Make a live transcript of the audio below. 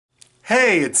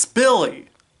Hey, it's Billy!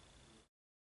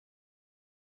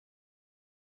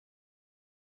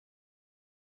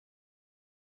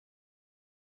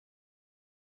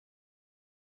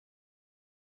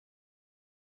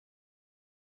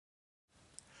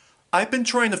 I've been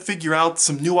trying to figure out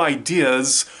some new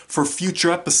ideas for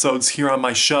future episodes here on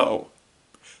my show.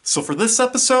 So for this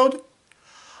episode,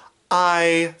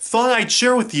 I thought I'd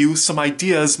share with you some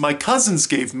ideas my cousins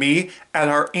gave me at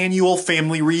our annual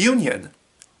family reunion.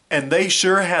 And they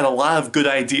sure had a lot of good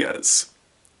ideas.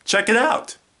 Check it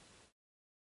out!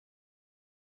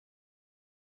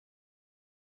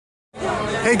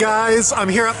 Hey guys, I'm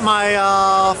here at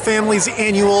my family's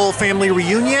annual family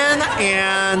reunion,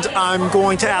 and I'm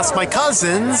going to ask my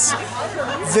cousins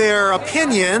their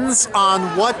opinions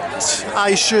on what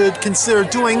I should consider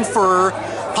doing for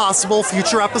possible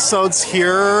future episodes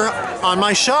here on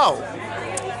my show.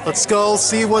 Let's go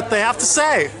see what they have to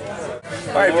say.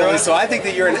 All right, Billy, so I think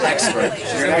that you're an expert.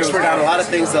 You're an expert on a lot of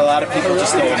things that a lot of people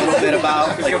just know a little bit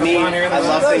about. Like me, I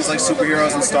love things like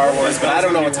superheroes and Star Wars, but I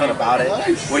don't know a ton about it.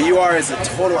 What you are is a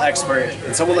total expert,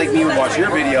 and someone like me would watch your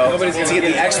video to get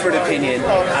the expert opinion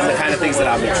on the kind of things that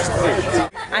I'm interested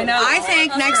in. I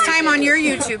think next time on your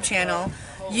YouTube channel,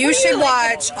 you should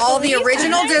watch all the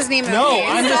original Disney movies, all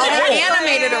the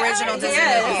animated original Disney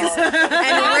movies,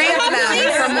 and rank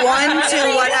them from 1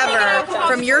 to whatever,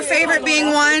 from your favorite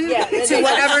being 1 to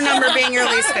whatever number being your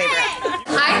least favorite.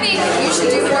 I think you should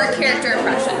do more character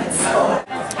impressions.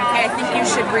 Okay, I think you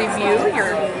should review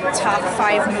your top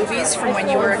 5 movies from when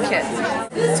you were a kid.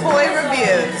 Toy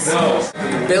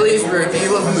reviews. Billy's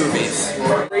review of movies.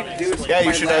 Yeah,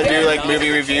 you should do like movie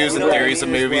reviews and theories of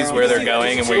movies, where they're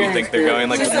going and where you think they're going,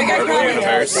 like with the Marvel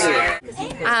universe.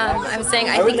 I'm saying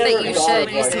I think that you should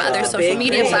use some other social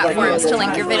media platforms to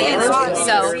link your videos to.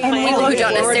 So people who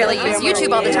don't necessarily use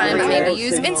YouTube all the time, but maybe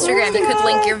use Instagram, you could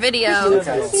link your video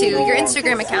to your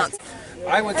Instagram accounts.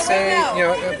 I would say, you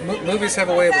know, movies have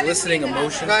a way of eliciting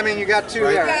emotion. I mean, you got two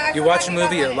right? You watch a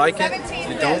movie, you like it,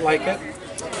 you don't like it.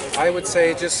 I would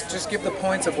say just give the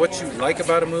points of what you like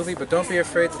about a movie, but don't be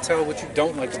afraid to tell what you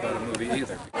don't like about a movie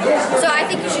either. So I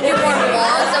think you should do more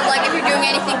vlogs of like if you're doing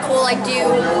anything cool,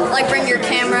 like bring your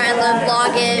camera and then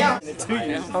vlog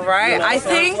it. All right, I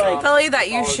think, Billy, that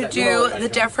you should do the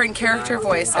different character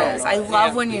voices. I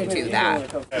love when you do that.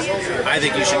 I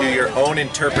think you should do your own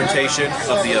interpretation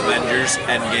of the Avengers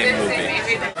Endgame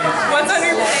movie. What's on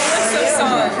your playlist of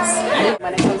songs?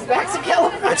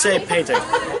 I'd say painting.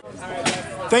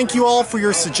 Thank you all for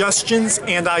your suggestions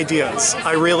and ideas.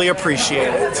 I really appreciate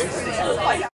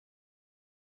it.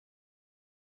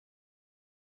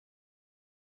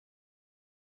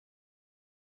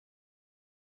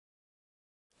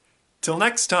 Till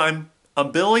next time,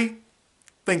 I'm Billy.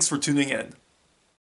 Thanks for tuning in.